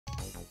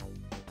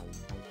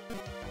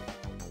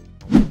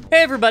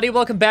Hey everybody,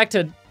 welcome back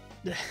to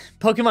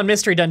Pokemon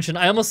Mystery Dungeon.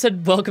 I almost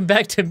said welcome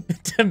back to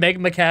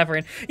Magma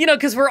Cavern. You know,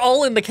 because we're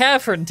all in the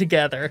cavern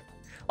together.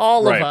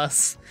 All of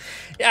us.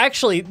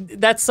 Actually,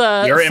 that's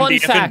a You're fun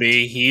MDB fact.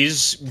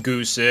 he's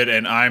Goosid,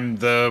 and I'm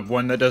the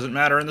one that doesn't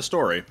matter in the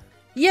story.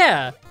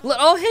 Yeah.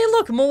 Oh, hey,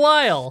 look,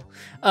 Mawile.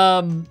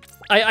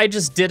 I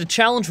just did a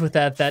challenge with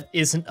that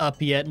isn't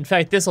up yet. In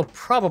fact, this will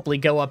probably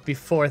go up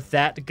before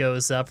that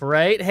goes up,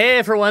 right? Hey,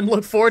 everyone,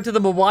 look forward to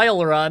the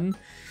Mawile run.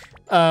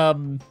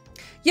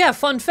 Yeah,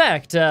 fun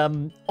fact,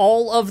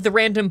 all of the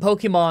random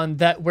Pokemon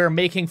that we're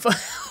making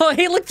oh,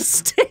 hey, look, the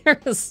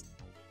stairs!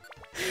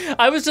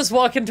 I was just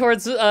walking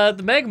towards the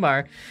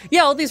Magmar.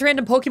 Yeah, all these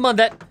random Pokemon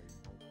that...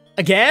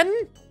 Again?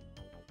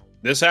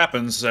 This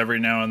happens every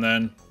now and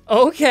then.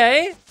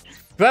 Okay.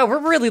 Well, we're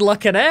really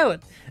lucking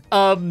out.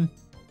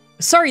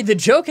 Sorry, the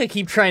joke I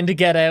keep trying to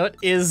get out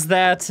is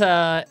that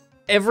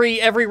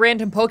every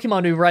random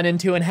Pokemon we run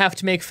into and have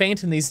to make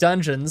faint in these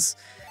dungeons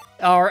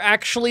are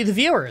actually the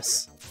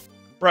viewers.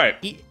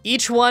 Right.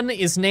 Each one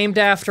is named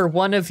after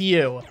one of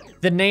you.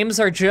 The names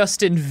are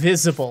just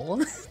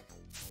invisible.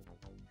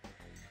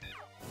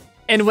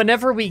 And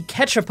whenever we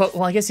catch a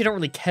well, I guess you don't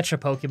really catch a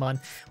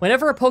Pokemon.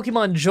 Whenever a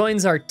Pokemon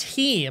joins our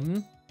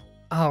team...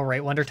 Oh,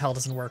 right, Wondertale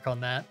doesn't work on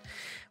that.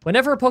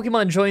 Whenever a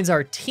Pokemon joins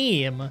our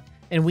team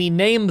and we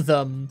name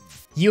them,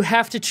 you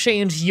have to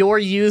change your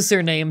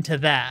username to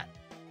that.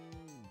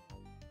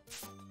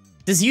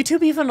 Does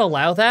YouTube even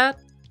allow that?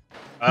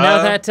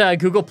 Now that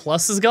Google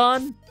Plus is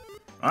gone?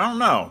 I don't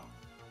know.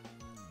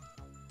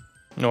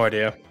 No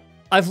idea.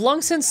 I've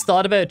long since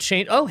thought about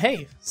change. Oh,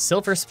 hey,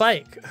 Silver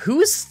Spike.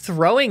 Who's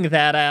throwing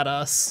that at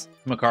us?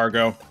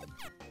 Macargo.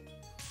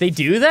 They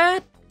do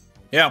that?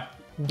 Yeah.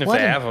 If What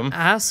they an have them.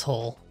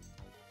 asshole.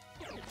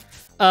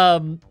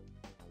 Oh,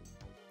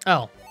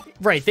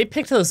 right. They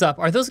picked those up.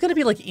 Are those going to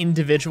be like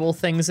individual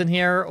things in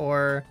here,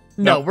 or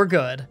no? Nope. We're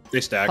good.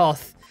 They stack. Oh,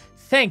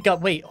 thank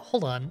God. Wait,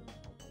 hold on.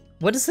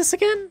 What is this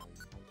again?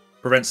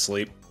 Prevents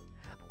sleep.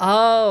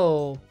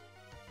 Oh,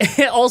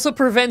 it also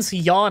prevents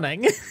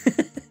yawning.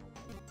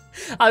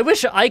 I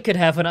wish I could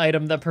have an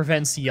item that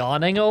prevents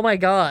yawning. Oh my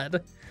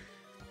God.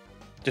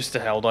 Just a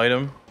held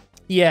item.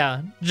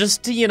 Yeah,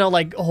 just to, you know,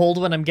 like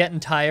hold when I'm getting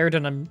tired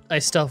and I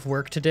still have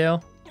work to do.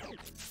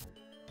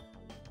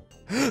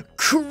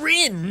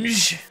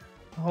 Cringe!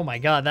 Oh my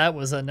God, that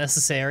was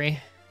unnecessary.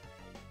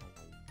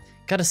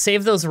 Gotta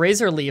save those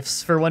Razor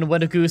Leafs for when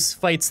Whattageek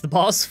fights the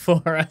boss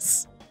for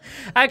us.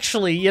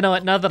 Actually, you know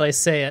what, now that I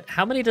say it,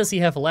 how many does he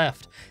have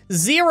left?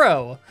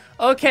 0!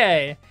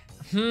 Okay.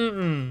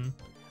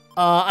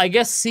 I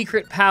guess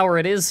secret power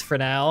it is for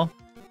now.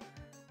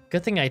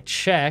 Good thing I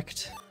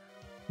checked.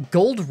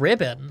 Gold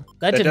ribbon.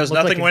 That didn't does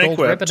look like nothing a when gold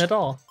equipped. ribbon at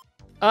all.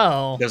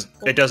 Oh.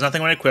 It does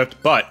nothing when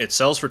equipped, but it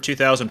sells for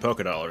 2,000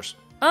 Pokédollars.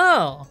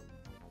 Oh.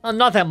 Well,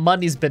 not that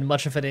money's been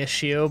much of an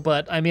issue,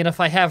 but I mean, if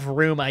I have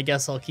room, I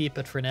guess I'll keep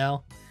it for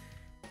now.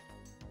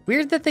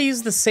 Weird that they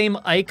use the same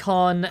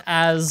icon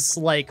as,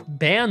 like,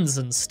 bands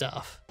and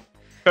stuff.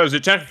 Because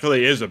it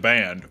technically is a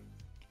band.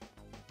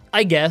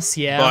 I guess,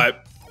 yeah.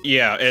 But,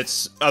 yeah,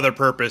 its other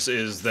purpose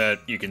is that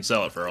you can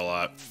sell it for a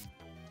lot.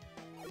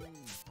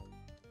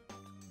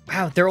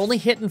 Wow, they're only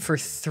hitting for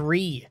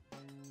 3.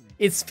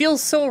 It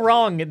feels so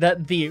wrong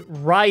that the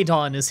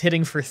Rhydon is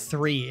hitting for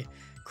 3.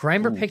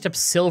 Grimer picked up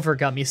Silver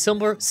Gummy.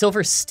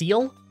 Silver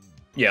Steel?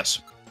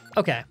 Yes.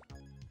 Okay.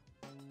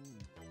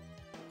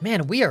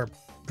 Man, we are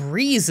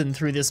breezing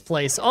through this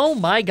place. Oh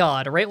my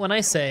God, right when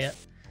I say it.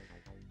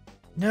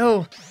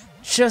 No,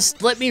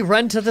 just let me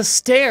run to the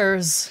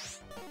stairs.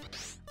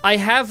 I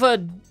have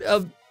an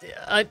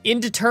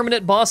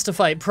indeterminate boss to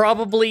fight.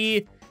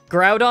 Probably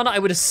Groudon. I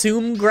would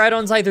assume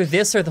Groudon's either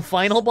this or the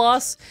final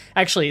boss.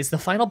 Actually, is the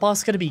final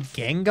boss gonna be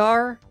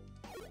Gengar?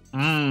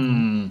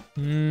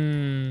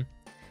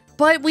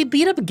 But we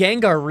beat up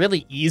Gengar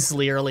really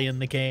easily early in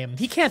the game.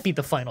 He can't beat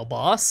the final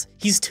boss.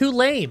 He's too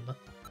lame.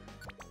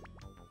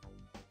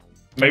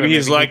 Maybe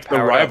he's like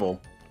the rival.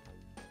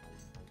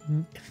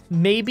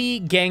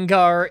 Maybe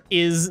Gengar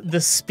is the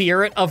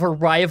spirit of a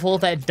rival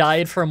that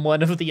died from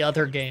one of the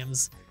other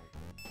games.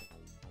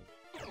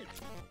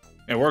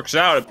 It works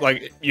out.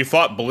 Like, you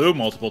fought Blue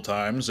multiple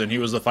times, and he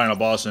was the final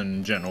boss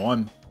in Gen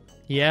 1.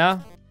 Yeah.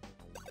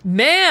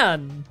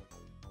 Man!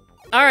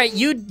 Alright,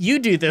 you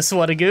do this,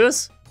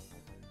 Whattageek.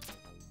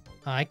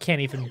 I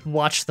can't even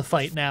watch the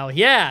fight now.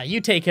 Yeah,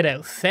 you take it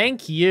out.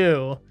 Thank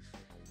you.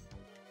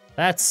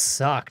 That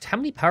sucked. How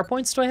many power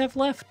points do I have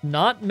left?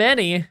 Not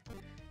many.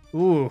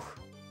 Ooh.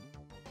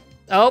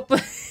 Oh,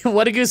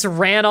 Whattageek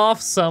ran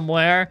off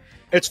somewhere.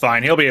 It's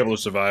fine. He'll be able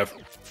to survive.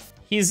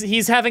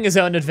 He's having his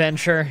own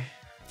adventure.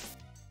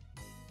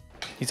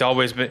 He's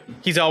always been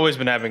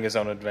having his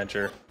own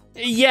adventure.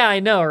 Yeah, I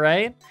know,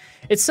 right?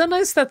 It's so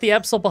nice that the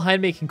Absol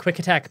behind me can quick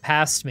attack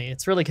past me.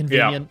 It's really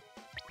convenient.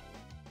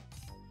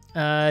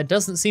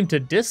 Doesn't seem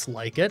to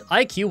dislike it.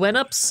 IQ went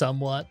up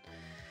somewhat.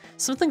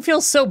 Something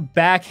feels so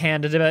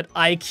backhanded about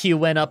IQ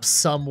went up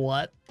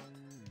somewhat.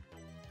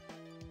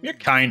 You're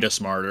kinda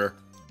smarter.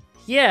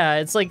 Yeah,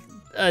 it's like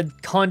a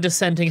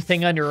condescending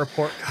thing on your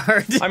report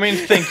card. I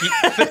mean,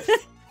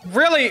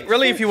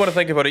 Really, if you want to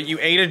think about it, you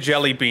ate a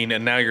jelly bean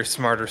and now you're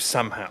smarter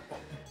somehow.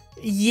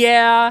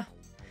 Yeah.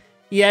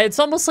 Yeah, it's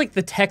almost like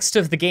the text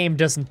of the game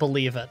doesn't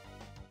believe it.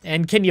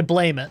 And can you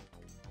blame it?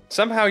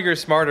 Somehow you're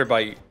smarter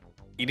by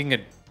eating a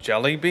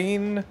jelly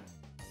bean?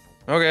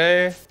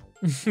 Okay.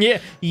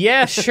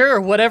 Yeah, sure,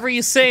 whatever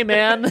you say,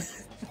 man.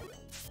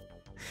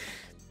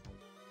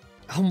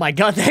 Oh my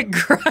god, that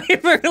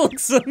Grimer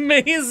looks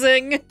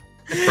amazing.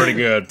 Pretty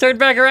good. Turn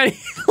back around.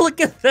 Look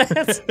at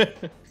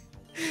that.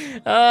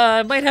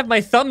 I might have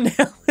my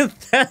thumbnail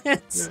with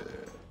that.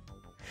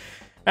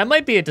 That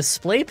might be a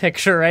display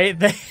picture right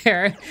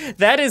there.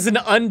 That is an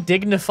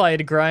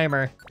undignified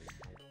Grimer.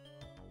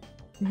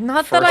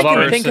 Not that I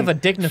can think of a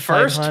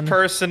dignified one. First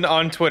person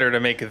on Twitter to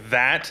make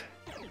that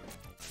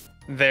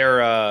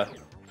their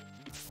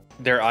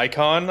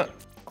icon,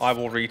 I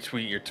will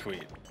retweet your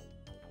tweet.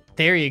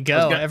 There you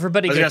go.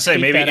 Everybody I was go gonna say,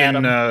 tweet maybe that at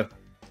him.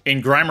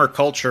 in Grimer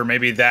culture,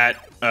 maybe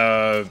that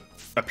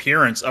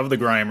appearance of the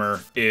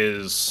Grimer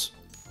is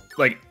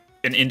like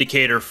an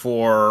indicator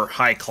for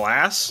high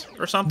class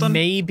or something.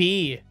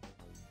 Maybe.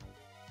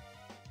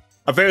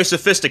 A very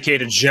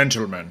sophisticated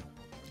gentleman.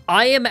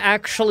 I am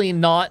actually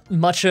not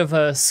much of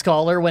a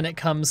scholar when it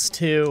comes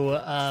to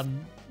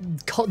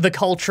the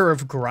culture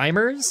of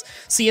Grimers.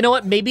 So you know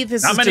what? Maybe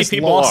this is just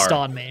lost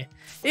on me.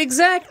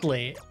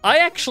 Exactly. I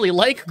actually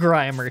like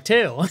Grimer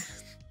too.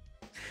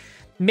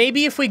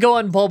 Maybe if we go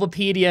on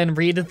Bulbapedia and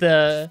read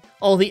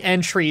all the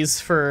entries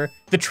for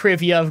the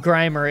trivia of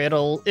Grimer,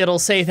 it'll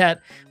say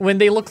that when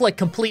they look like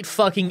complete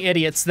fucking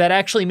idiots, that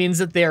actually means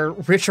that they're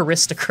rich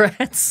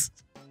aristocrats.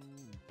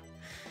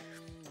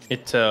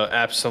 It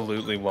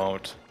absolutely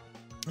won't.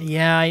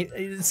 Yeah,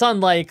 it's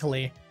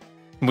unlikely.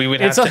 We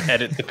would have to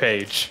edit the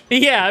page.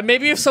 Yeah,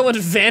 maybe if someone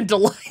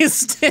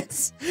vandalized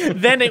it,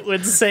 then it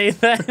would say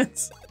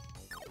that.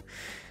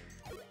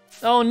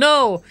 Oh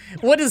no!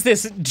 What is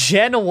this,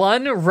 Gen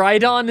 1?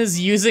 Rhydon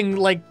is using,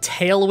 like,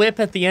 Tail Whip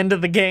at the end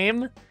of the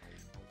game?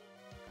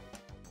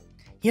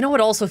 You know what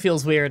also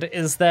feels weird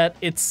is that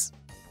it's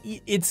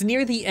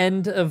near the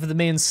end of the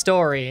main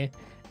story,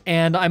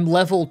 and I'm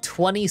level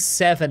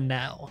 27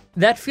 now.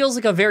 That feels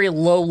like a very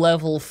low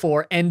level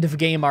for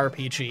end-of-game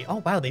RPG. Oh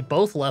wow, they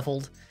both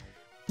leveled.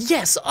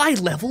 Yes, I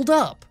leveled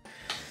up!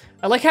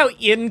 I like how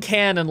in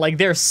canon, like,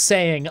 they're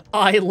saying,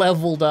 I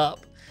leveled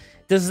up.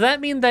 Does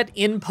that mean that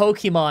in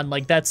Pokemon,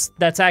 like, that's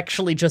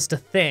actually just a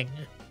thing?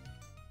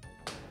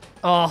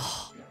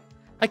 Oh,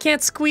 I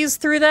can't squeeze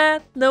through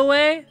that? No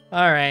way?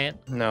 All right.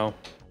 No.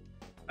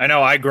 I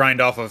know, I grind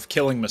off of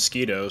killing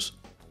mosquitoes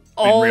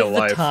all in real the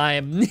life.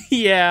 time.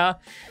 Yeah.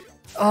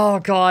 Oh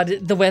god,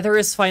 the weather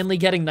is finally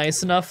getting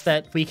nice enough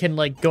that we can,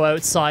 like, go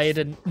outside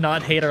and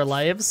not hate our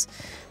lives.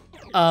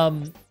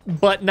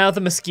 But now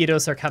the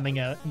mosquitoes are coming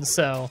out, and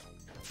so,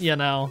 you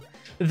know,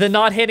 the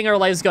not hating our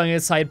lives going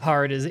outside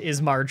part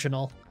is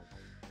marginal.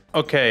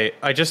 Okay,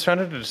 I just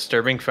found out a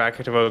disturbing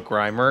fact about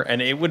Grimer,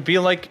 and it would be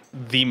like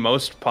the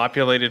most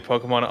populated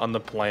Pokemon on the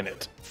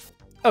planet.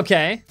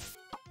 Okay.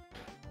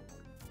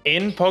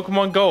 In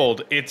Pokemon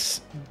Gold,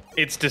 its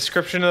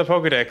description of the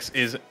Pokedex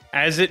is,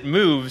 as it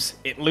moves,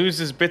 it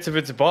loses bits of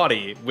its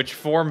body, which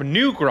form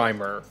new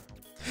Grimer.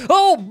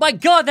 Oh my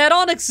god, that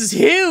Onix is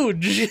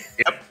huge!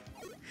 Yep.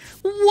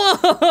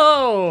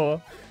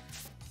 Whoa!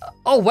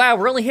 Oh wow,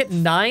 we're only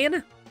hitting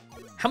 9?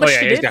 How much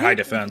did he's it got high hit?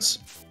 defense.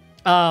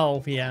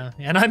 Oh, yeah.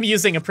 And I'm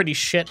using a pretty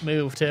shit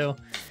move, too.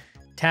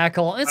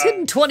 Tackle. It's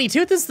hitting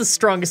 22. This is the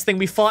strongest thing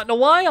we fought in a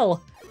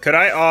while. Could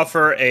I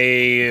offer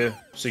a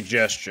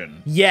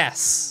suggestion?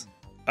 Yes.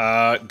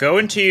 Go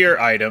into your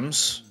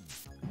items,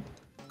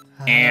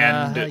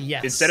 and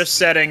yes. instead of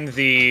setting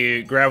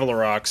the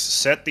Graveler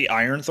set the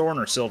Iron Thorn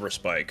or Silver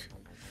Spike.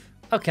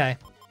 Okay.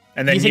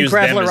 And then you think use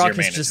them Graveler as Rock your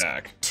main is just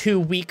attack. too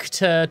weak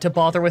to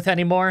bother with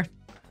anymore?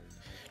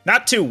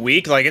 Not too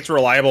weak, like it's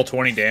reliable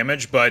 20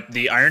 damage, but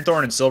the Iron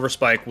Thorn and Silver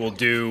Spike will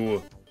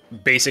do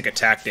basic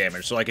attack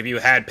damage. So like if you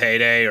had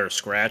Payday or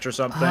Scratch or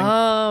something,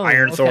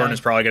 Iron Thorn is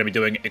probably going to be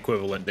doing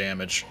equivalent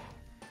damage.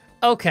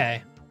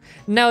 Okay.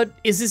 Now,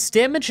 is this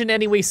damage in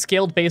any way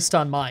scaled based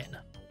on mine?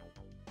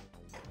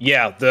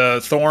 Yeah,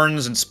 the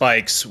Thorns and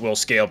Spikes will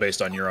scale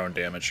based on your own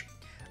damage.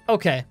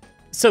 Okay.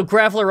 So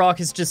Graveler Rock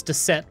is just a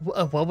set,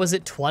 what was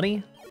it,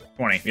 20?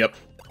 20, yep.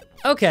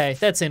 Okay,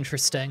 that's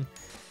interesting.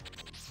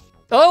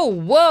 Oh,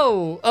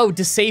 whoa! Oh,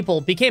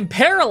 disabled, became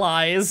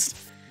paralyzed!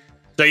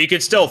 So you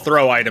could still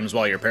throw items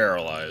while you're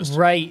paralyzed.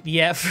 Right,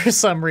 yeah, for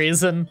some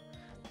reason.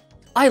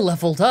 I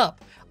leveled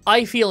up.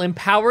 I feel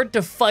empowered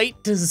to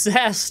fight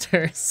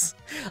disasters.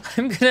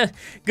 I'm gonna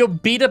go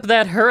beat up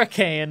that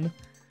hurricane.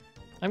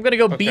 I'm gonna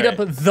go beat up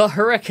the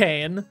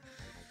hurricane.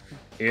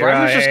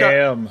 Grimer's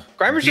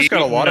just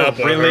got a lot of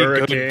really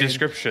hurricane. good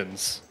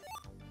descriptions.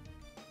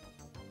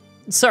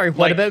 Sorry,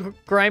 what about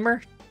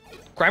Grimer?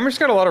 Grimer's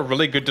got a lot of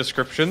really good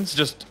descriptions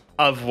just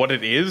of what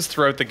it is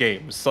throughout the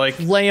games. Like,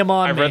 lay them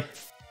on me.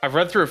 I've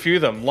read through a few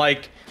of them.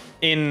 Like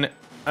in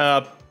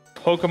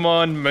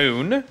Pokemon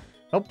Moon.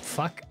 Oh,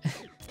 fuck.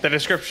 The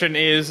description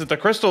is that the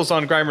crystals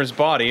on Grimer's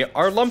body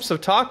are lumps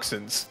of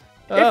toxins.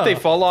 If they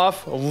fall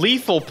off,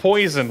 lethal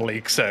poison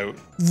leaks out.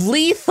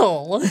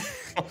 Lethal?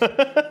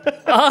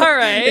 All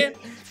right.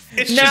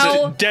 It's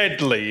now, just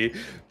deadly.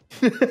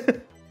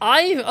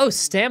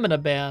 Stamina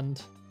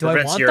band. Do I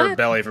Prevents want your that?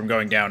 belly from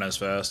going down as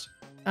fast.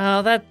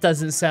 Oh, that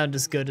doesn't sound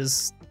as good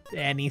as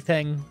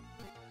anything.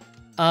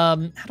 How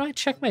do I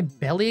check my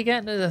belly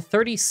again?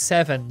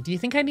 37. Do you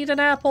think I need an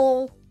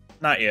apple?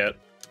 Not yet.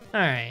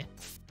 All right.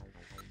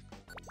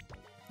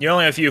 You're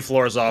only a few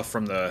floors off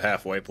from the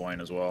halfway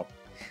point as well.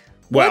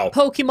 What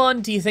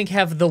Pokemon do you think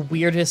have the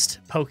weirdest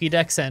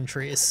Pokédex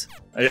entries?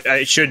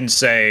 I shouldn't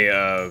say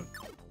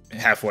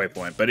halfway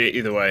point, but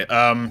either way.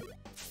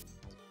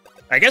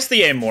 I guess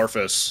the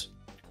amorphous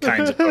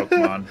kinds of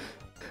Pokemon.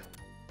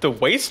 The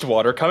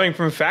wastewater coming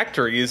from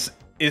factories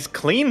is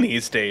clean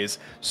these days,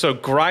 so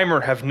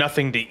Grimer have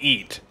nothing to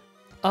eat.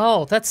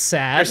 Oh, that's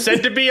sad. They're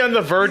said to be on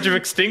the verge of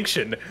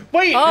extinction.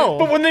 Wait,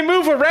 but when they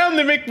move around,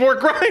 they make more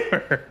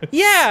Grimer.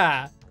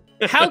 Yeah.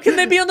 How can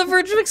they be on the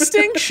verge of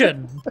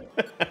extinction?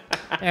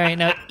 All right,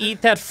 now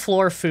eat that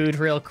floor food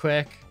real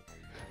quick.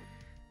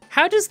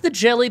 How does the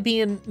jelly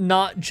bean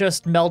not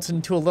just melt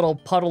into a little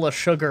puddle of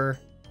sugar,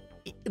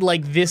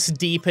 like this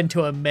deep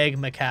into a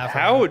magma cavern?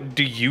 How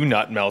do you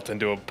not melt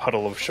into a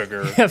puddle of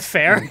sugar?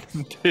 Fair.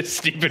 This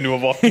deep into a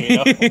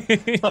volcano.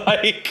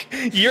 Like,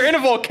 you're in a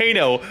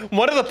volcano.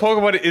 One of the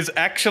Pokemon is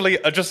actually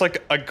just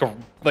like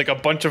a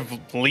bunch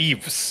of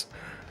leaves.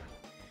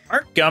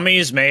 Aren't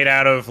gummies made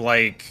out of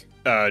like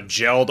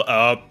gelled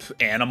up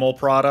animal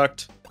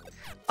product?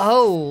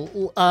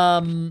 Oh,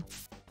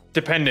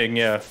 Depending,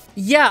 yeah.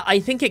 Yeah, I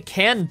think it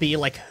can be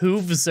like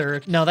hooves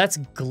or no, that's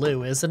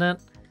glue, isn't it?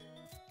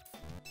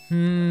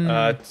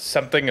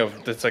 Something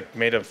that's like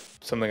made of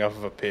something off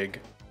of a pig.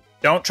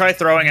 Don't try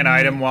throwing an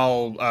item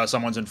while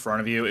someone's in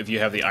front of you if you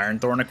have the Iron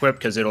Thorn equipped,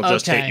 because it'll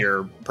just hit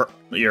your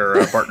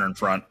partner in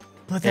front.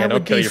 But that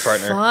would kill be your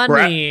partner.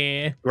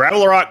 funny.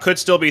 Gravel Rock could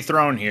still be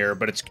thrown here,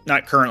 but it's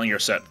not currently your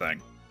set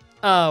thing.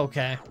 Oh,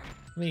 okay.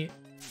 Let me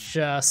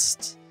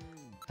just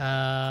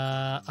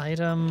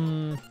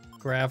item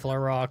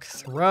Graveler Rock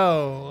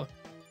throw.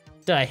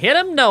 Did I hit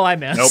him? No, I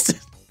missed.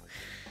 Nope.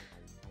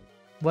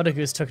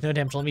 Whattagoose took no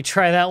damage. Let me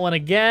try that one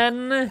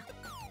again.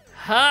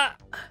 Ha!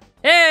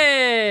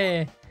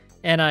 Hey!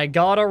 And I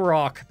got a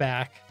rock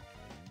back.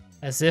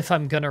 As if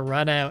I'm gonna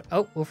run out.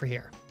 Oh, over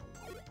here.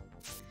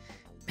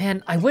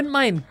 Man, I wouldn't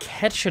mind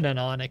catching an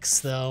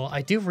Onyx, though.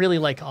 I do really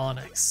like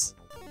Onyx.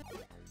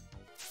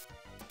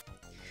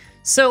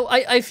 So,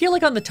 I feel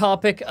like on the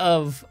topic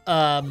of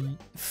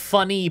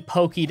funny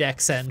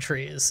Pokédex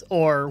entries,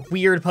 or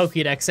weird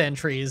Pokédex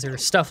entries, or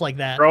stuff like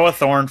that. Throw a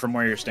thorn from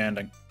where you're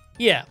standing.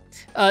 Yeah.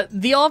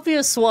 The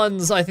obvious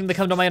ones I think that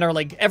come to mind are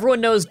like,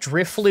 everyone knows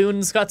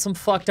Drifloon's got some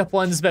fucked up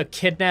ones about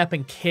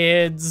kidnapping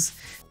kids.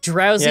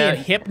 Drowsy and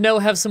Hypno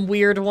have some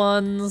weird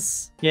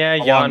ones. Yeah,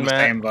 Along the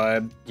same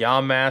vibe.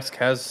 Yamask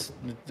has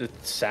the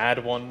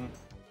sad one.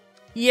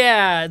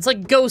 Yeah, it's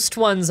like ghost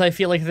ones, I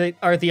feel like they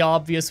are the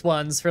obvious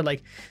ones for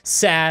like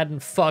sad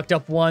and fucked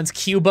up ones.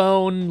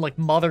 Cubone, like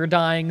mother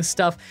dying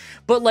stuff.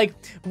 But like,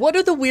 what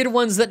are the weird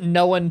ones that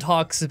no one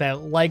talks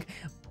about? Like,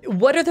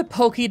 what are the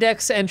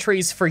Pokédex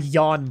entries for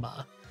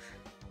Yanma?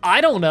 I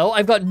don't know.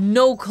 I've got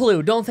no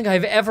clue. Don't think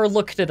I've ever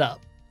looked it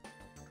up.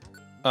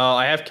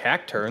 I have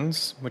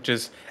Cacturns, which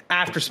is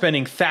after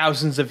spending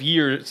thousands of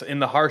years in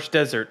the harsh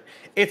desert,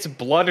 its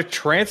blood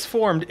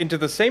transformed into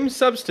the same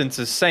substance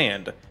as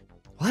sand.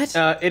 What?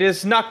 It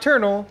is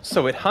nocturnal,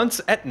 so it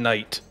hunts at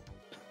night.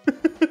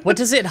 What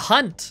does it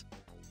hunt?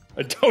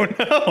 I don't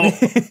know.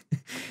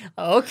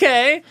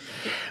 Okay.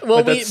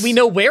 Well, we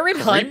know where it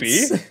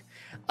creepy.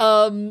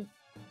 hunts.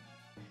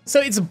 So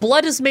its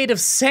blood is made of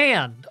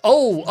sand.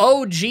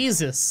 Oh,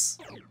 Jesus.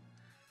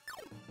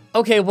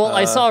 Okay, well,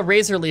 I saw a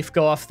Razor Leaf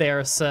go off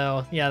there,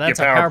 so yeah, that's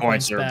your our power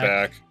points points are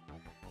back.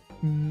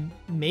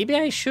 Maybe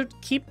I should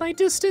keep my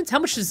distance? How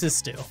much does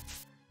this do?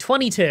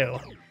 22.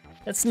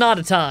 That's not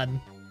a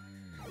ton.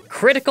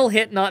 Critical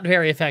hit, not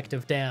very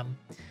effective, damn.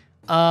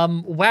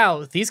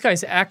 Wow, these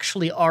guys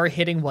actually are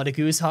hitting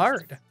Whattagoose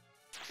hard.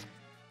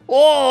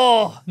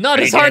 Oh, not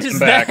as hard as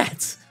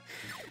that.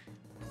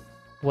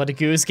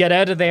 Whattagoose, get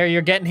out of there.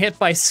 You're getting hit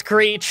by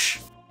Screech.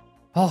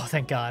 Oh,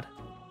 thank God.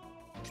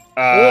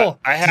 I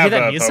have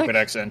a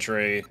Pokédex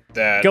entry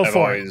that I've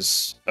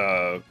always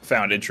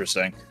found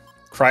interesting.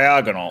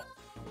 Cryogonal.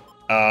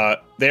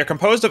 They are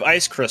composed of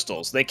ice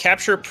crystals. They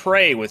capture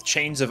prey with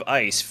chains of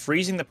ice,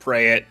 freezing the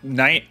prey at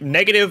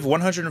negative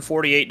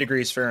 148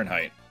 degrees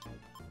Fahrenheit.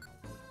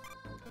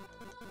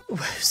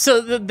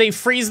 So they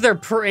freeze their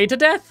prey to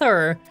death,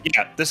 or?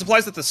 Yeah, this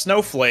implies that the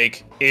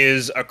snowflake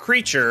is a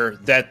creature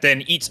that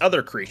then eats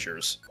other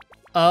creatures.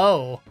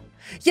 Oh.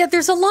 Yeah,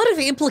 there's a lot of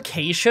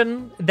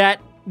implication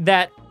that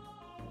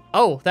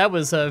oh, that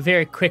was a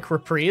very quick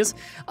reprise.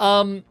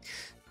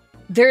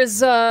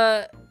 There's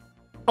a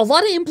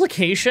lot of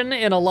implication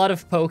in a lot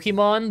of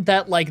Pokemon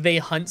that, like, they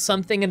hunt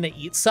something and they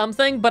eat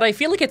something, but I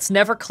feel like it's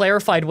never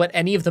clarified what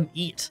any of them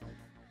eat.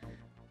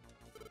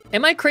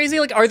 Am I crazy?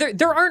 Like,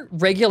 there aren't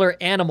regular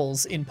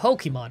animals in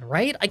Pokemon,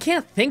 right? I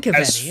can't think of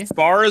any. As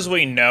far as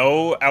we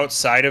know,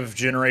 outside of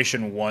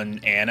Generation 1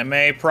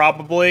 anime,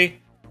 probably,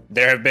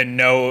 there have been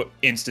no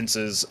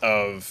instances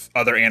of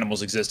other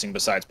animals existing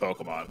besides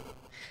Pokemon.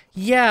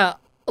 Yeah,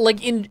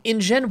 like in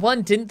Gen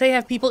 1, didn't they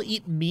have people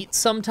eat meat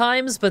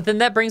sometimes? But then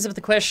that brings up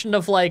the question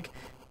of like,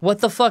 what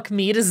the fuck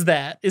meat is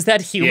that? Is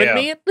that human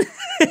meat?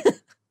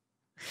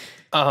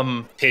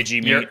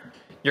 Pidgey meat.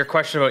 Your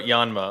question about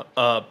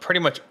Yanma, pretty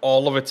much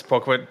all of its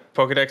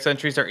Pokedex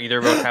entries are either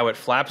about how it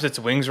flaps its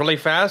wings really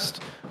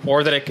fast,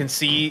 or that it can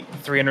see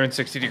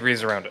 360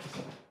 degrees around it.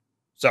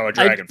 So a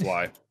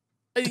dragonfly.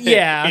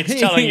 Yeah. It's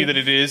telling you that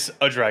it is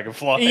a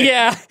dragonfly.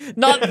 Yeah,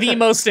 not the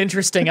most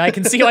interesting. I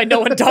can see why no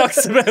one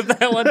talks about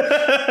that one.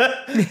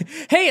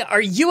 Hey,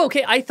 are you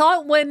okay? I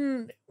thought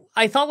when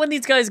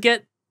these guys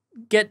get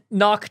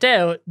knocked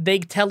out, they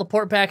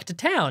teleport back to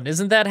town.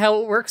 Isn't that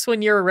how it works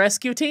when you're a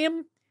rescue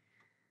team?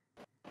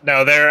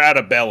 No, they're out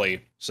of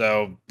belly,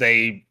 so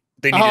they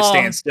need to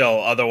stand still.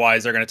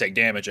 Otherwise, they're going to take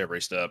damage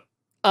every step.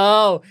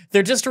 Oh,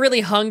 they're just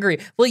really hungry.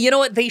 Well, you know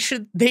what? They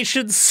should they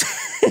should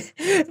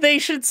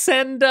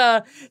send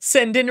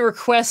in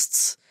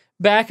requests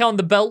back on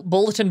the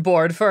bulletin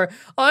board for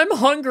I'm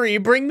hungry.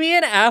 Bring me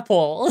an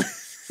apple.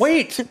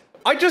 Wait,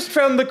 I just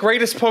found the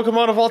greatest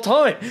Pokemon of all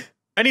time,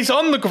 and he's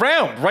on the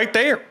ground right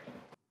there.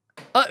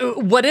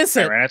 What is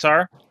it?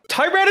 Tyranitar?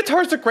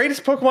 Tyranitar's the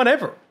greatest Pokemon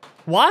ever.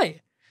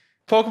 Why?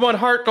 Pokemon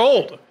Heart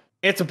Gold.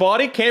 Its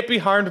body can't be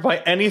harmed by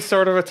any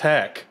sort of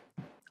attack.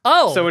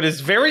 Oh. So it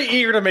is very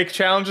eager to make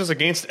challenges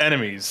against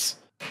enemies.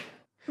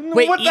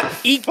 Wait,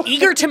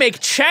 eager to make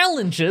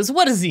challenges?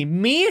 What is he,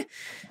 me?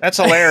 That's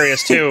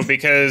hilarious, too,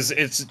 because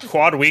it's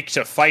quad weak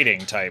to fighting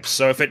types.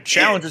 So if it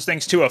challenges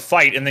things to a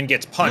fight and then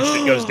gets punched,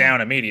 it goes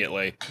down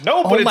immediately.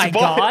 No, but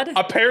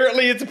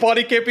apparently its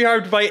body can't be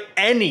harmed by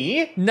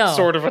any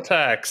sort of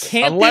attacks.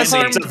 Unless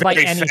it's a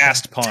very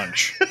fast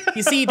punch.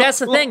 You see, that's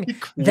the thing.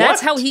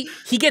 That's how he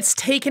gets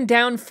taken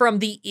down from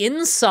the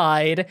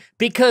inside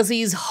because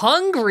he's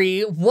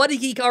hungry. What,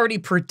 he already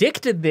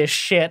predicted this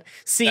shit.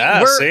 See,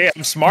 I'm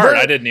smart.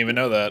 I didn't even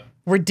know that.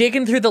 We're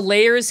digging through the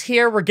layers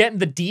here. We're getting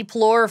the deep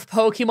lore of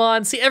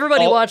Pokemon. See,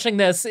 everybody watching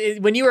this,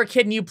 when you were a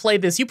kid and you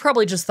played this, you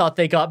probably just thought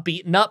they got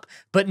beaten up.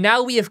 But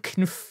now we have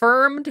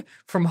confirmed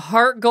from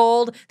Heart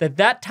Gold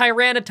that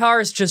Tyranitar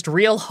is just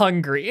real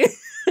hungry.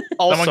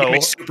 Someone give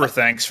me super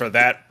thanks for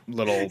that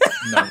little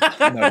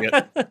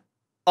nugget.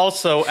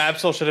 Also,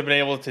 Absol should have been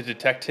able to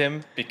detect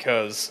him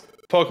because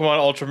Pokemon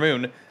Ultra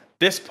Moon,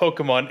 this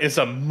Pokemon is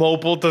a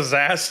mobile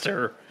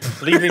disaster,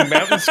 leaving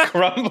mountains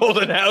crumbled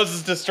and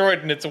houses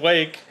destroyed in its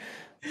wake.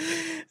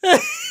 A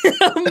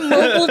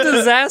mobile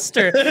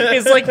disaster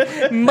is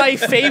like my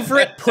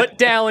favorite put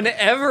down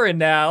ever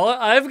now.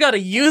 I've got to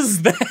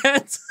use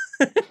that.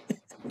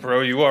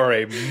 Bro, you are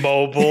a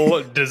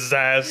mobile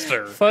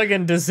disaster.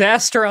 Fucking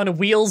disaster on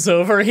wheels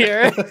over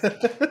here.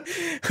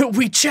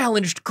 We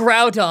challenged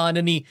Groudon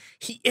and he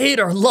ate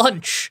our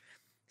lunch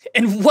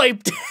and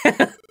wiped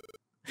out.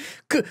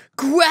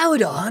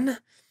 Groudon?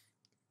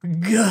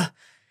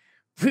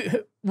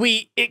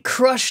 It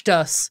crushed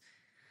us.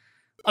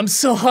 I'm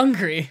so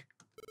hungry.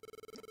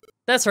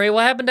 That's right,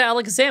 what happened to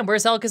Alakazam?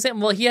 Where's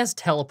Alakazam? Well, he has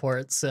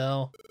teleport,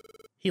 so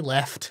he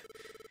left.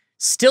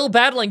 Still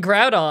battling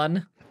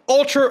Groudon.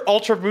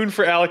 Ultra Moon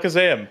for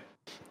Alakazam.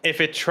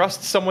 If it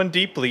trusts someone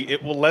deeply,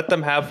 it will let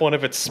them have one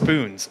of its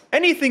spoons.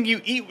 Anything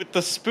you eat with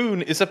the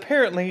spoon is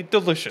apparently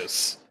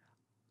delicious.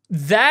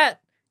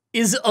 That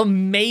is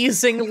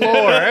amazing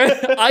lore.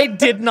 I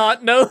did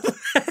not know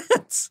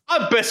that.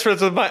 I'm best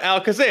friends with my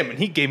Alakazam, and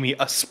he gave me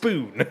a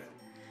spoon.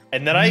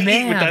 And then I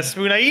eat with that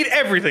spoon. I eat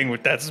everything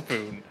with that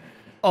spoon.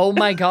 Oh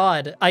my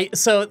god.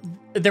 So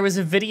there was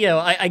a video,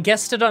 I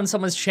guested on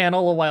someone's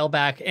channel a while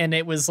back, and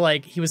it was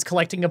like, he was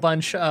collecting a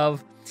bunch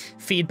of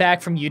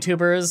feedback from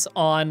YouTubers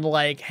on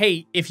like,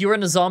 hey, if you were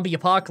in a zombie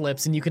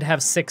apocalypse and you could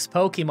have 6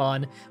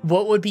 Pokemon,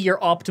 what would be your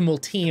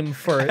optimal team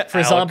for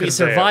zombie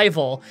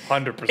survival?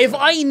 100%. If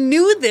I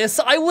knew this,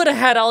 I would have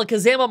had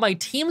Alakazam on my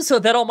team so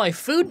that all my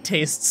food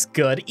tastes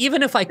good,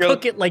 even if I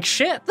cook it like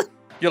shit.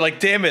 You're like,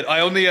 damn it, I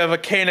only have a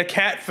can of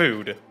cat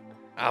food.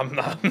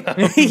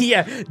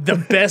 Yeah,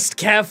 the best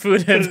cat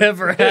food I've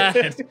ever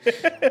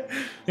had.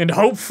 And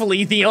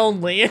hopefully the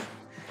only.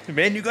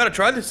 Man, you gotta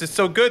try this, it's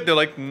so good. They're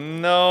like,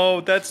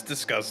 no, that's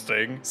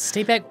disgusting.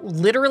 Stay back.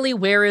 Literally,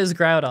 where is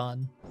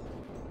Groudon?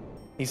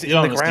 He's in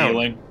the ground.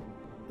 Ceiling.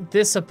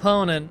 This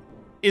opponent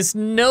is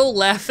no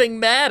laughing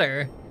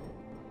matter.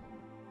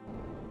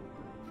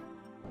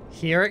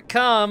 Here it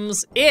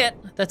comes.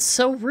 That's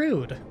so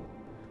rude.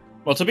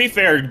 Well, to be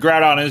fair,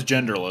 Groudon is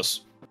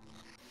genderless.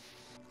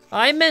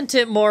 I meant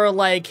it more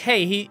like,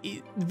 hey,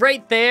 he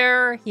right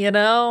there, you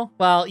know?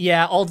 Well,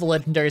 yeah, all the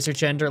legendaries are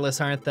genderless,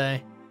 aren't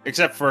they?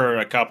 Except for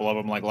a couple of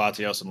them, like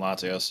Latios and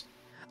Latios.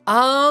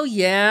 Oh,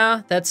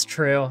 yeah, that's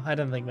true. I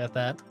didn't think about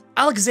that.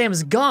 Alakazam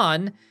is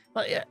gone.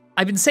 Well, yeah,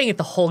 I've been saying it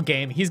the whole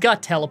game. He's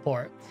got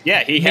teleport.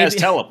 Yeah, he has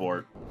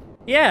teleport.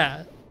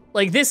 Yeah,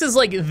 like this is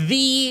like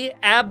the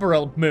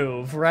Abroad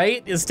move,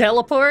 right? Is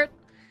teleport?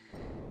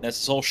 That's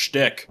his whole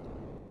shtick.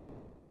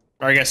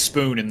 Or I guess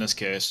spoon in this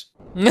case.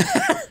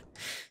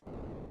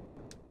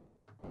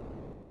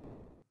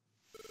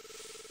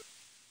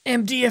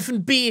 MDF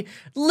and B,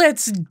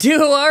 let's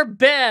do our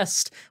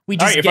best. We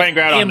just get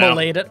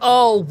immolated.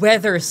 Oh,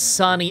 weather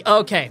sunny.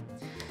 Okay.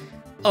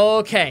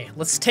 Okay,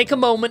 let's take a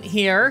moment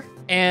here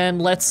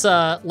and let's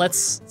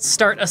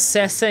start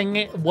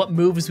assessing what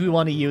moves we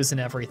want to use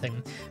and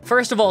everything.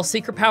 First of all,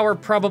 secret power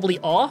probably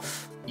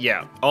off.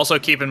 Yeah. Also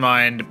keep in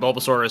mind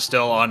Bulbasaur is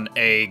still on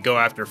a go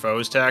after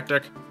foes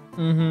tactic.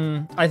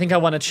 I think I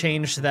want to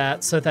change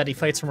that so that he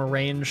fights from a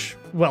range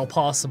well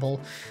possible.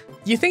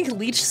 Do you think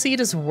Leech Seed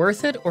is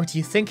worth it, or do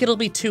you think it'll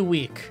be too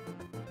weak?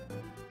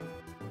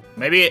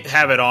 Maybe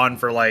have it on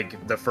for,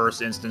 like, the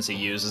first instance he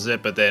uses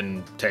it, but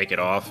then take it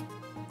off.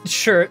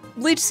 Sure.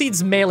 Leech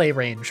Seed's melee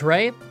range,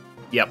 right?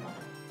 Yep.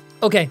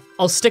 Okay,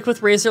 I'll stick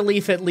with Razor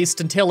Leaf at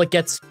least until it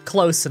gets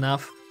close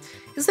enough.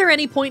 Is there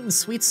any point in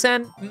Sweet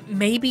Scent?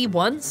 Maybe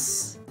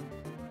once?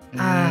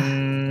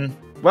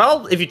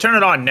 Well, if you turn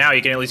it on now,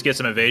 you can at least get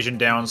some evasion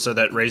down so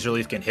that Razor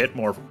Leaf can hit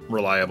more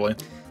reliably.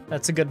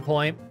 That's a good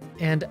point.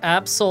 And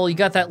Absol, you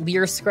got that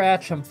Leer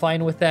Scratch, I'm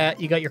fine with that.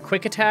 You got your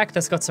Quick Attack,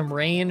 that's got some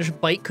range.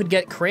 Bite could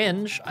get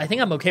cringe. I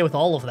think I'm okay with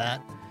all of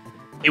that.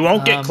 He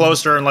won't get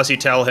closer unless you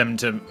tell him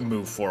to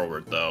move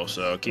forward, though,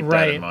 so keep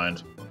that in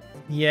mind.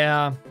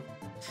 Yeah.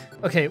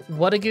 Okay,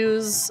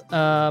 Whattagoos,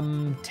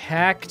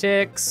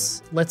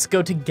 tactics. Let's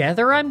go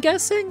together, I'm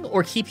guessing?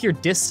 Or keep your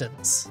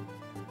distance?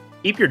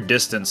 Keep your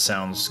distance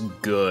sounds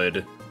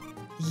good.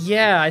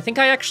 Yeah, I think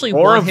I actually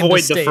want him to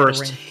avoid stay the at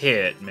first range.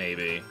 hit,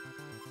 maybe.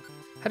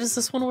 How does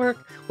this one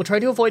work? We'll try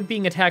to avoid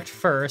being attacked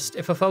first.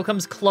 If a foe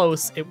comes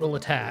close, it will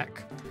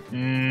attack.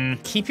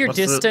 Keep your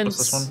distance.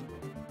 What's this one?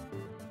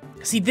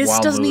 See, this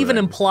doesn't even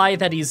imply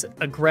that he's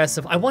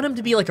aggressive. I want him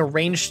to be like a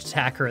ranged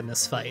attacker in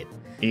this fight.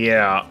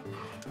 Yeah.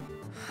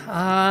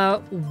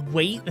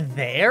 Wait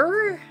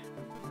there?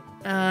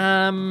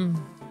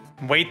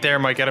 Wait there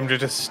might get him to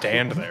just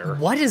stand there.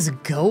 What is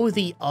go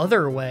the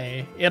other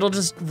way? It'll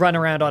just run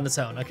around on its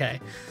own, okay.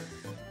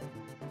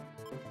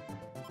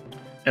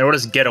 And what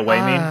does get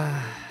away mean?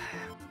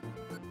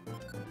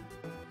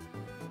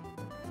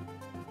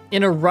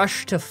 In a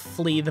rush to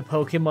flee, the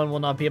Pokemon will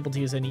not be able to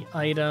use any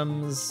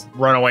items.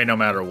 Run away no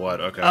matter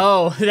what, okay.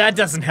 Oh, that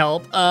doesn't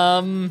help.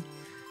 I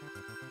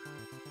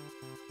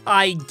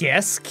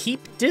guess keep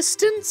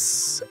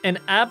distance? And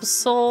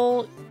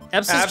Absol's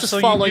just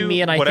following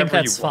me, and I think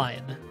that's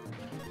fine.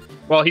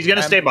 Well, he's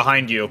gonna stay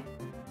behind you.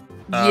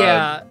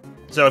 Yeah.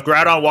 So if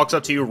Groudon walks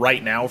up to you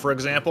right now, for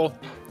example,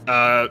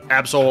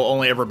 Absol will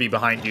only ever be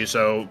behind you,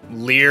 so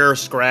Leer,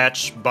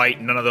 Scratch, Bite,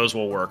 none of those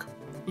will work.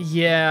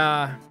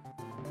 Yeah.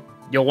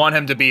 You'll want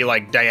him to be,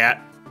 like,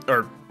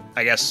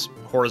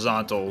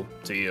 horizontal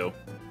to you.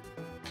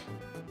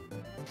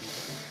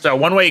 So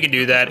one way you can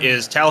do that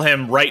is tell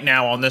him right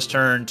now on this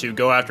turn to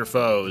go after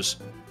foes,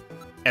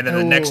 and then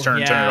the next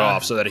turn turn it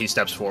off so that he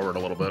steps forward a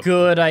little bit.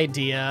 Good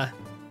idea.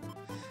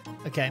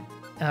 Okay.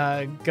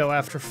 Go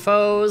after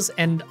foes,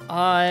 and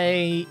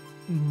I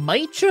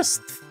might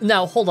just...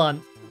 Now, hold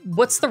on.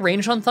 What's the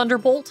range on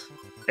Thunderbolt?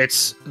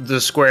 It's the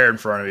square in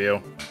front of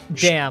you.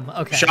 Damn,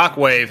 okay.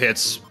 Shockwave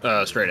hits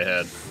straight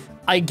ahead.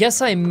 I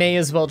guess I may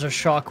as well just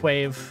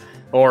Shockwave.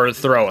 Or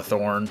throw a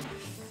Thorn.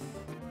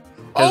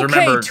 Okay,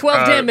 remember,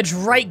 12 damage,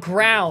 right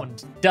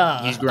ground.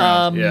 Duh. He's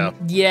ground, yeah.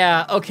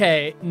 Yeah,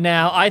 okay.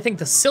 Now, I think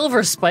the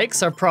Silver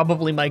Spikes are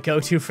probably my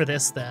go-to for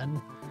this,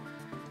 then.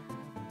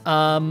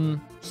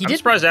 I'm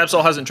surprised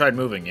Absol hasn't tried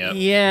moving yet.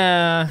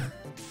 Yeah.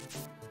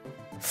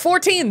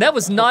 14, that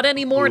was not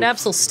anymore, and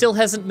Absol still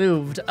hasn't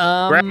moved.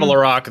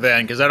 Grappler Rock,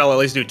 then, because that'll at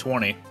least do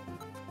 20.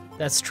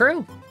 That's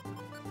true.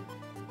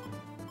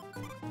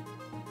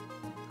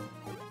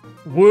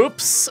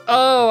 Whoops.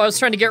 Oh, I was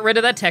trying to get rid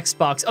of that text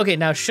box. Okay,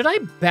 now should I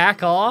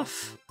back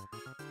off?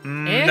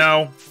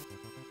 No.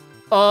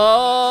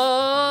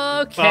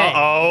 Okay.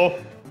 Uh-oh.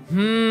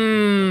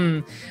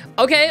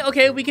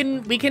 Okay, we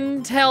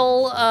can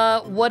tell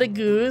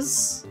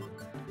Whattagoos.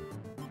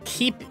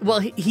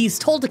 He's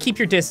told to keep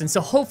your distance,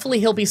 so hopefully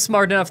he'll be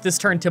smart enough this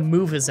turn to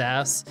move his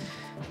ass.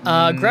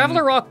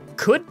 Graveler Rock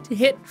could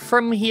hit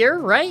from here,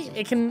 right?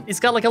 It's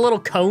got like a little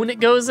cone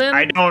it goes in.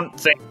 I don't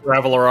think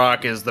Graveler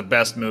Rock is the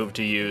best move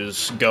to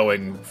use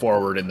going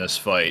forward in this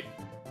fight.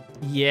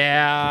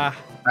 Yeah.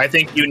 I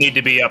think you need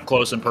to be up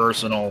close and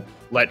personal.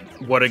 Let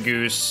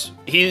Whattagoos...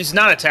 He's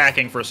not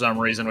attacking for some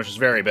reason, which is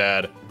very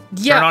bad.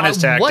 Yeah, turn on his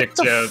tactic what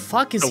the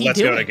fuck is he let's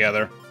doing? Go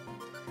together.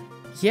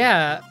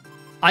 Yeah,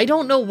 I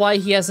don't know why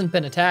he hasn't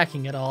been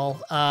attacking at all.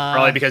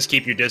 Probably because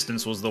keep your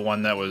distance was the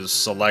one that was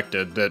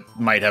selected that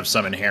might have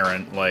some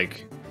inherent,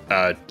 like,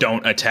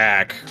 don't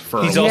attack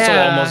for He's also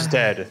almost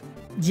dead.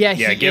 Yeah,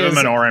 give him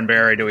an Oran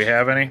Berry. Do we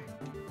have any?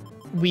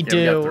 We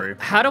do.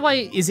 How do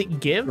I... Is it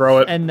give? Throw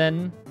it. And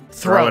then...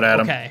 Throw it at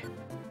him. Okay.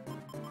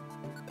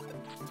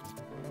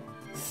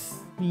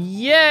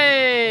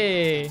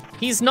 Yay!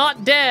 He's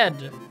not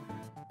dead.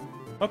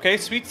 Okay,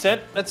 sweet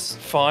set. That's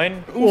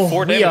fine. Ooh,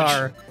 4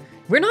 damage.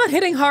 We're not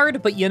hitting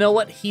hard, but you know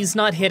what? He's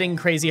not hitting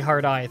crazy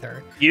hard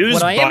either. Use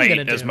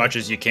Bite as much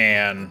as you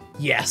can.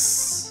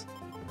 Yes.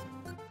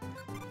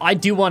 I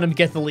do want him to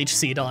get the Leech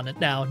Seed on it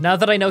now. Now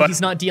that I know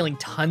he's not dealing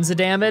tons of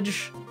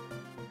damage.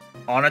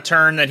 On a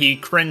turn that he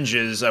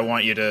cringes, I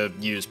want you to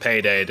use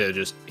Payday to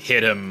just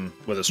hit him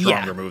with a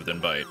stronger move than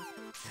Bite.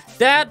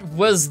 That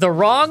was the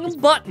wrong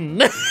button.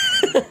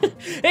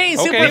 Hey,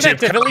 super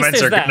effective. At least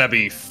there's that. Are gonna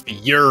be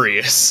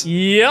furious.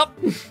 Yep.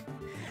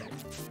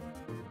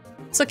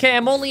 It's okay.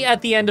 I'm only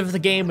at the end of the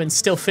game and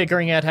still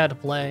figuring out how to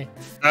play.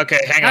 Okay,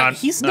 hang on.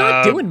 He's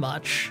not doing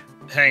much.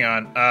 Hang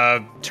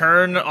on.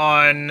 Turn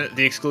on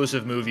the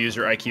exclusive move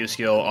user IQ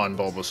skill on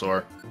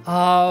Bulbasaur.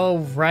 Oh,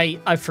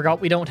 right. I forgot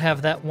we don't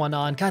have that one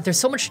on. God, there's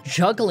so much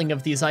juggling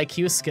of these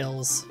IQ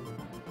skills.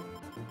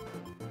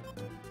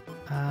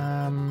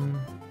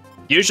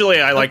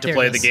 Usually I like to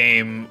play the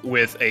game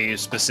with a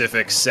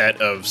specific set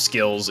of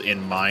skills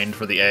in mind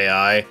for the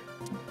AI.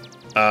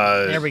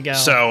 There we go.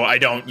 So I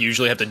don't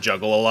usually have to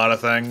juggle a lot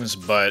of things,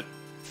 but...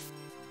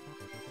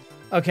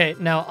 Okay,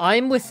 now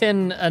I'm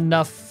within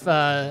enough,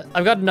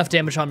 I've got enough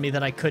damage on me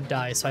that I could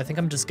die, so I think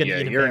I'm just gonna eat a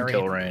berry. Yeah, you're in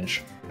kill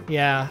range.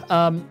 Yeah,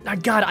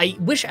 God, I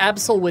wish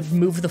Absol would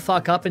move the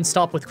fuck up and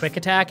stop with Quick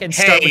Attack and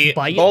start with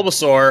Bite.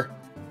 Bulbasaur.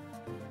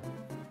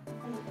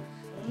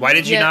 Why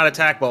did you not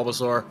attack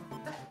Bulbasaur?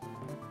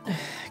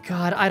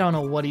 God, I don't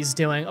know what he's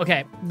doing.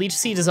 Okay, Leech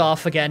Seed is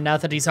off again now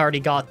that he's already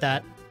got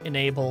that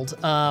enabled.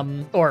 I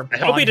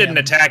hope he didn't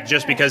attack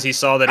just because he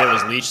saw that it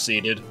was Leech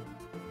Seeded.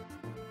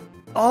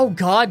 Oh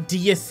God, do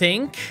you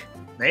think?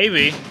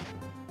 Maybe.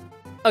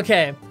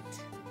 Okay.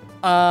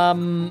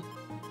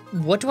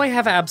 What do I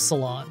have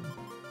Absalon?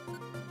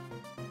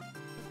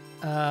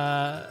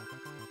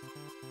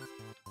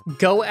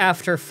 Go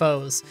after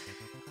foes.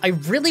 I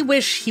really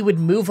wish he would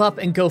move up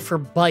and go for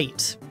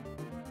Bite.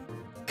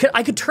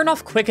 I could turn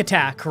off Quick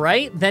Attack,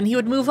 right? Then he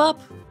would move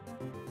up?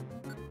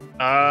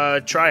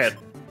 Try it.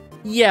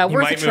 Yeah,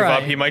 worth a try. He might move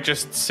up. He might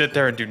just sit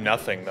there and do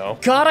nothing, though.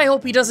 God, I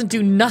hope he doesn't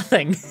do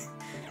nothing.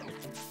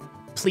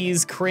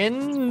 Please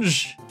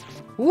cringe.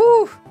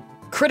 Woo!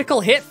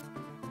 Critical hit.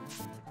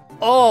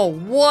 Oh,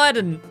 what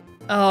an...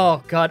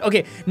 Oh, God.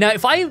 Okay, now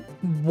if I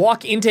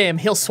walk into him,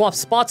 he'll swap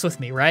spots with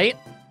me, right?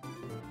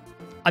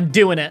 I'm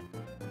doing it.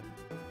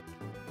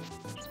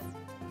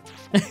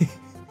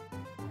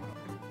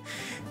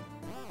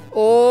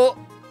 Oh,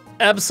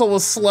 Absol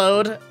was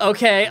slowed.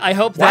 Okay, I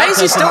hope that... Why is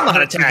he still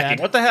not attacking?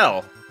 What the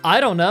hell?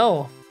 I don't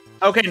know.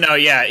 Okay, no,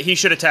 yeah, he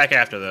should attack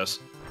after this.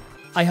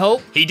 I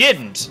hope. He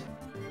didn't.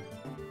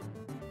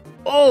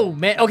 Oh,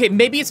 man. Okay,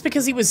 maybe it's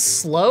because he was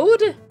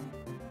slowed?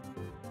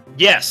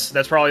 Yes,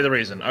 that's probably the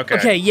reason. Okay.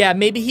 Okay, yeah,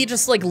 maybe he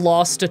just, like,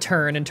 lost a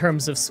turn in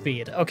terms of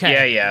speed.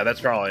 Okay. Yeah,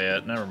 that's probably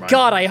it. Never mind.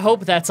 God, I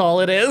hope that's all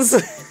it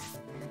is.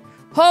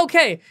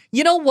 Okay,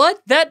 you know what?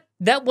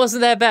 That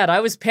wasn't that bad. I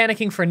was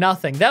panicking for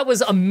nothing. That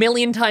was a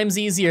million times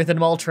easier than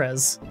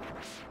Moltres.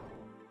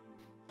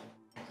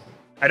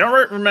 I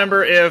don't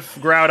remember if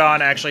Groudon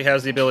actually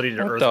has the ability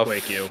to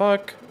Earthquake you.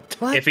 Fuck?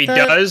 If he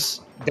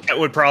does, that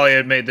would probably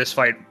have made this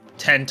fight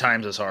 10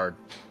 times as hard.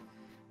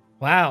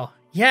 Wow.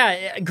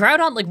 Yeah,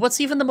 Groudon, like,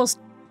 what's even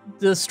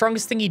the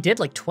strongest thing he did?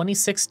 Like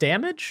 26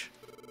 damage?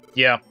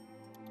 Yeah.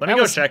 Let me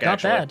go check, not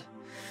actually. Bad.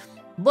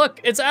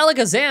 Look, it's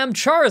Alakazam,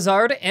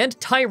 Charizard, and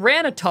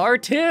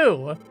Tyranitar,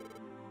 too.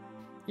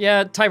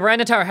 Yeah,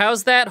 Tyranitar,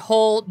 how's that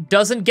whole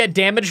doesn't get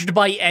damaged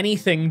by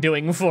anything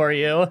doing for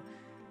you?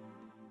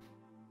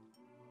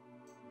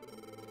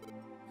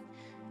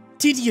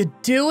 Did you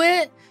do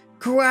it,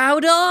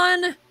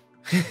 Groudon?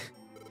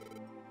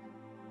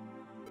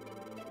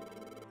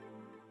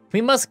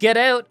 We must get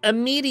out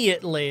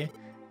immediately.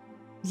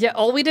 Yeah,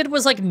 all we did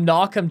was, like,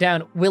 knock him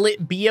down. Will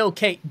it be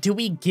okay? Do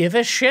we give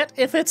a shit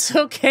if it's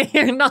okay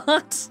or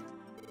not?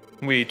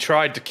 We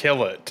tried to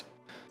kill it.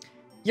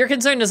 Your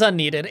concern is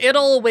unneeded.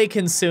 It'll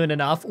awaken soon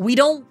enough. We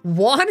don't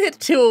want it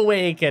to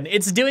awaken.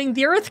 It's doing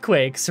the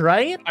earthquakes,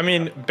 right? I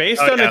mean,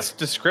 based on its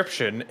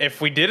description, if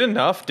we did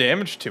enough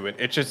damage to it,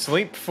 it should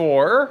sleep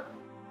for...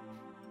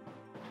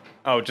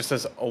 Oh, it just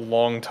says a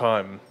long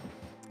time.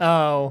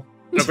 Oh.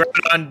 So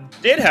Groudon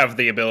did have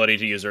the ability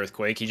to use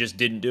Earthquake, he just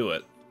didn't do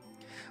it.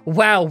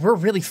 Wow, we're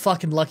really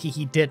fucking lucky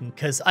he didn't,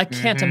 because I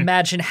can't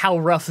imagine how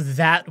rough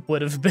that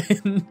would have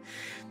been.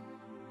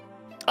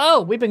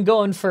 Oh, we've been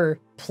going for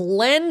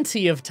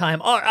plenty of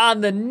time.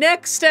 On the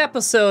next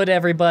episode,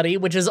 everybody,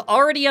 which is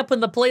already up in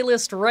the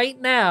playlist right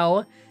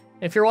now.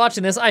 If you're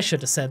watching this, I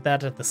should have said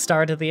that at the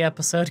start of the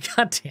episode.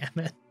 God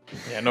damn it.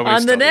 Yeah,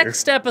 nobody's On the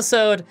next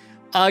episode,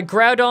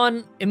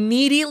 Groudon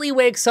immediately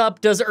wakes up,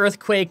 does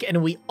Earthquake,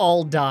 and we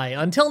all die.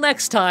 Until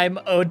next time,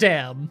 oh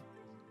damn.